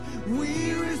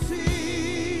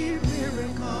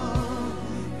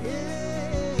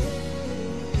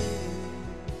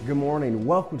Good morning.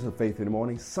 Welcome to Faith in the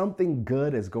Morning. Something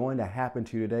good is going to happen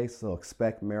to you today, so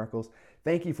expect miracles.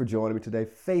 Thank you for joining me today.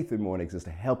 Faith in the Morning exists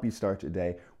to help you start your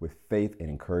day with faith and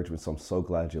encouragement. So I'm so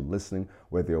glad you're listening,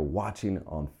 whether you're watching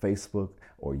on Facebook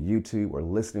or YouTube or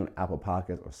listening on Apple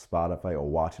Podcasts or Spotify or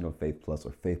watching on Faith Plus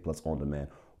or Faith Plus On Demand.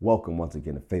 Welcome once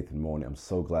again to Faith in the Morning. I'm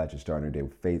so glad you're starting your day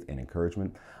with faith and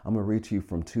encouragement. I'm going to read to you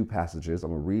from two passages.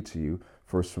 I'm going to read to you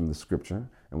first from the scripture,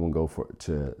 and we'll go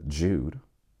to Jude,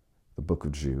 the book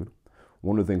of Jude.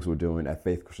 One of the things we're doing at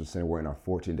Faith Christian Center, we're in our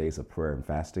 14 days of prayer and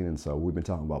fasting. And so we've been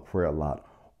talking about prayer a lot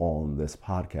on this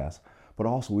podcast, but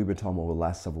also we've been talking over the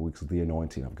last several weeks of the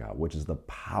anointing of God, which is the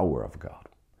power of God,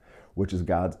 which is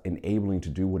God's enabling to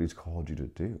do what he's called you to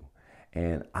do.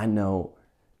 And I know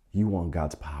you want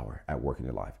God's power at work in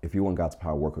your life. If you want God's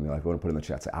power at work in your life, you want to put in the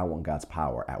chat, say, I want God's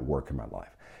power at work in my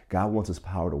life. God wants his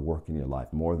power to work in your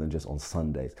life more than just on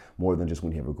Sundays, more than just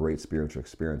when you have a great spiritual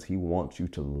experience. He wants you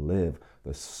to live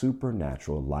the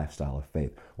supernatural lifestyle of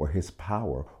faith, where his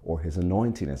power, or his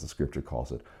anointing, as the scripture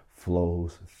calls it,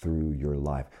 flows through your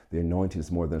life. The anointing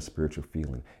is more than a spiritual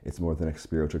feeling. It's more than a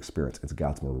spiritual experience. It's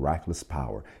God's miraculous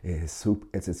power. It's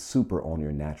his super on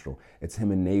your natural. It's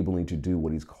him enabling you to do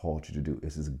what he's called you to do.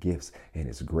 It's his gifts and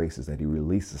his graces that he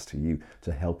releases to you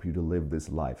to help you to live this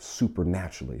life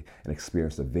supernaturally and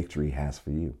experience the victory he has for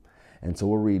you. And so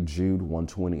we'll read Jude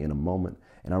 1:20 in a moment.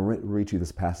 And I'll read to you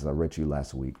this passage I read to you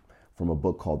last week from a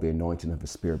book called The Anointing of the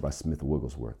Spirit by Smith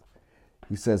Wigglesworth.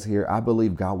 He says here, I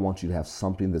believe God wants you to have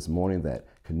something this morning that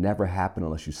could never happen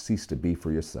unless you cease to be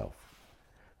for yourself.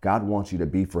 God wants you to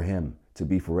be for him, to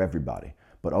be for everybody,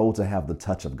 but oh, to have the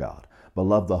touch of God.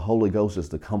 Beloved, the Holy Ghost is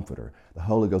the comforter. The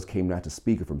Holy Ghost came not to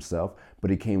speak of himself, but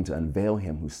he came to unveil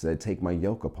him who said, take my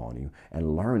yoke upon you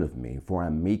and learn of me, for I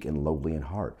am meek and lowly in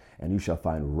heart, and you shall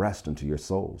find rest unto your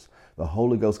souls. The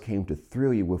Holy Ghost came to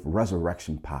thrill you with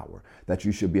resurrection power, that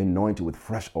you should be anointed with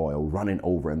fresh oil running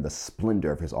over in the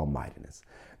splendor of his almightiness.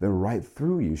 Then right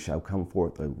through you shall come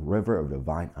forth a river of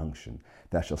divine unction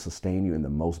that shall sustain you in the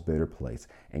most bitter place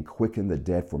and quicken the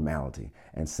dead formality,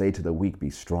 and say to the weak, be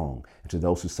strong, and to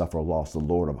those who suffer loss, the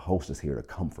Lord of hosts is here to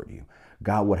comfort you.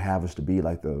 God would have us to be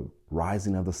like the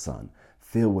rising of the sun,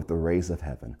 filled with the rays of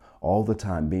heaven, all the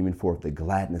time beaming forth the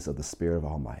gladness of the Spirit of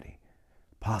Almighty.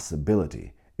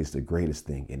 Possibility is the greatest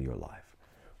thing in your life.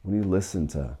 When you listen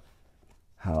to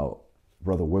how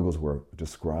Brother Wigglesworth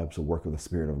describes the work of the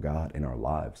Spirit of God in our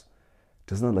lives,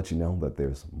 doesn't that let you know that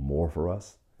there's more for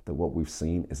us? That what we've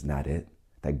seen is not it?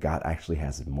 That God actually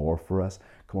has more for us?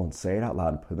 Come on, say it out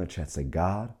loud and put in the chat. Say,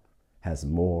 God has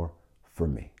more for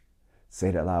me. Say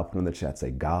it out loud, put in the chat. Say,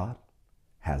 God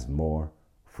has more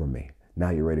for me.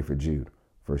 Now you're ready for Jude,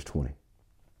 verse 20.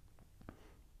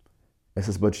 It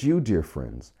says, but you, dear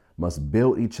friends, must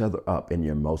build each other up in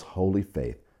your most holy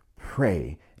faith.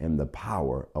 Pray in the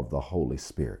power of the Holy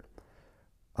Spirit.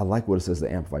 I like what it says,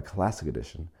 the Amplified Classic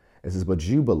Edition. It says, but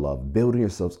you, beloved, building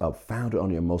yourselves up, founded on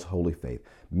your most holy faith,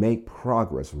 make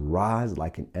progress, rise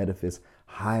like an edifice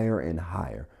higher and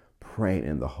higher, praying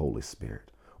in the Holy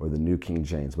Spirit. Or the New King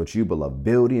James, but you, beloved,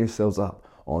 building yourselves up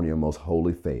on your most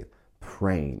holy faith,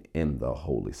 praying in the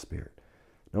Holy Spirit.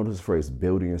 Notice the phrase,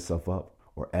 building yourself up,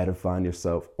 or edifying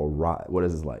yourself, or what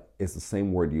is it like? It's the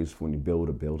same word used when you build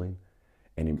a building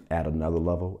and you add another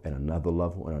level and another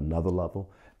level and another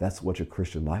level. That's what your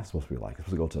Christian life is supposed to be like. It's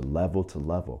supposed to go to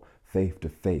level, faith to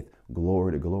faith,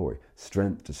 glory to glory,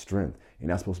 strength to strength. You're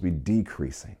not supposed to be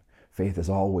decreasing. Faith is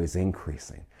always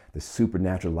increasing. The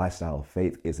supernatural lifestyle of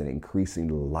faith is an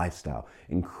increasing lifestyle,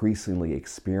 increasingly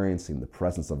experiencing the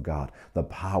presence of God, the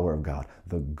power of God,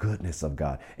 the goodness of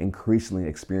God, increasingly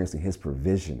experiencing his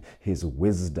provision, his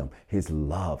wisdom, his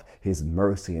love, his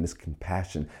mercy, and his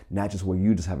compassion, not just where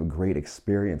you just have a great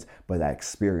experience, but that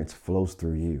experience flows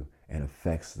through you and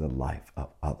affects the life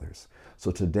of others.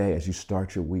 So today, as you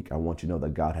start your week, I want you to know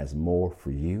that God has more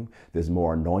for you. There's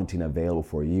more anointing available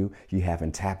for you. You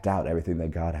haven't tapped out everything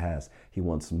that God has. He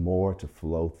wants more to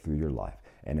flow through your life.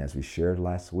 And as we shared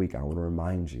last week, I want to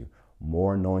remind you,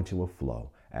 more anointing will flow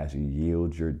as you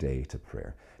yield your day to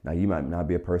prayer. Now, you might not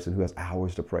be a person who has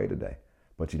hours to pray today,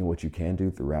 but you know what you can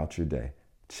do throughout your day?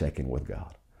 Check in with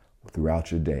God.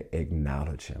 Throughout your day,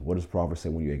 acknowledge him. What does Proverbs say?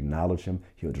 When you acknowledge him,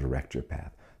 he'll direct your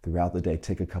path. Throughout the day,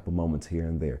 take a couple moments here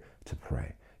and there to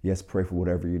pray. Yes, pray for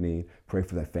whatever you need. Pray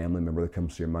for that family member that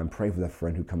comes to your mind. Pray for that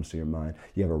friend who comes to your mind.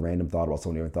 You have a random thought about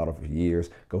someone you haven't thought of for years.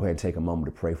 Go ahead and take a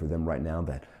moment to pray for them right now,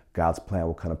 that God's plan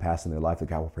will come to pass in their life, that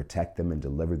God will protect them and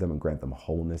deliver them and grant them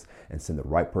wholeness and send the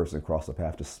right person across the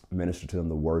path to minister to them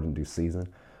the word in due season.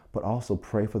 But also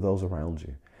pray for those around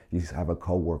you. You have a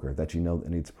coworker that you know that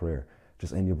needs prayer.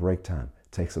 Just in your break time,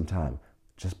 take some time.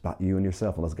 just by you and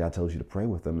yourself, unless God tells you to pray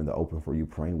with them and they're open for you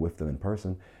praying with them in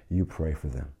person, you pray for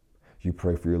them. You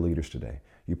pray for your leaders today.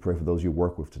 You pray for those you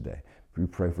work with today. You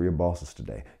pray for your bosses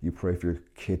today. You pray for your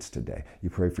kids today. You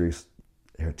pray for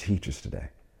your teachers today.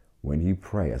 When you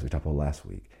pray, as we talked about last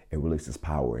week, it releases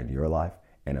power in your life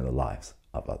and in the lives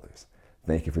of others.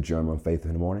 Thank you for joining me on Faith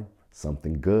in the Morning.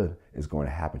 Something good is going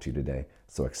to happen to you today,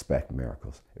 so expect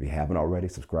miracles. If you haven't already,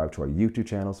 subscribe to our YouTube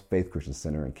channels, Faith Christian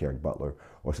Center and Carrick Butler,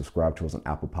 or subscribe to us on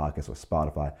Apple Podcasts or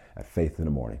Spotify at Faith in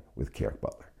the Morning with Carrick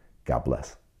Butler. God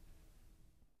bless.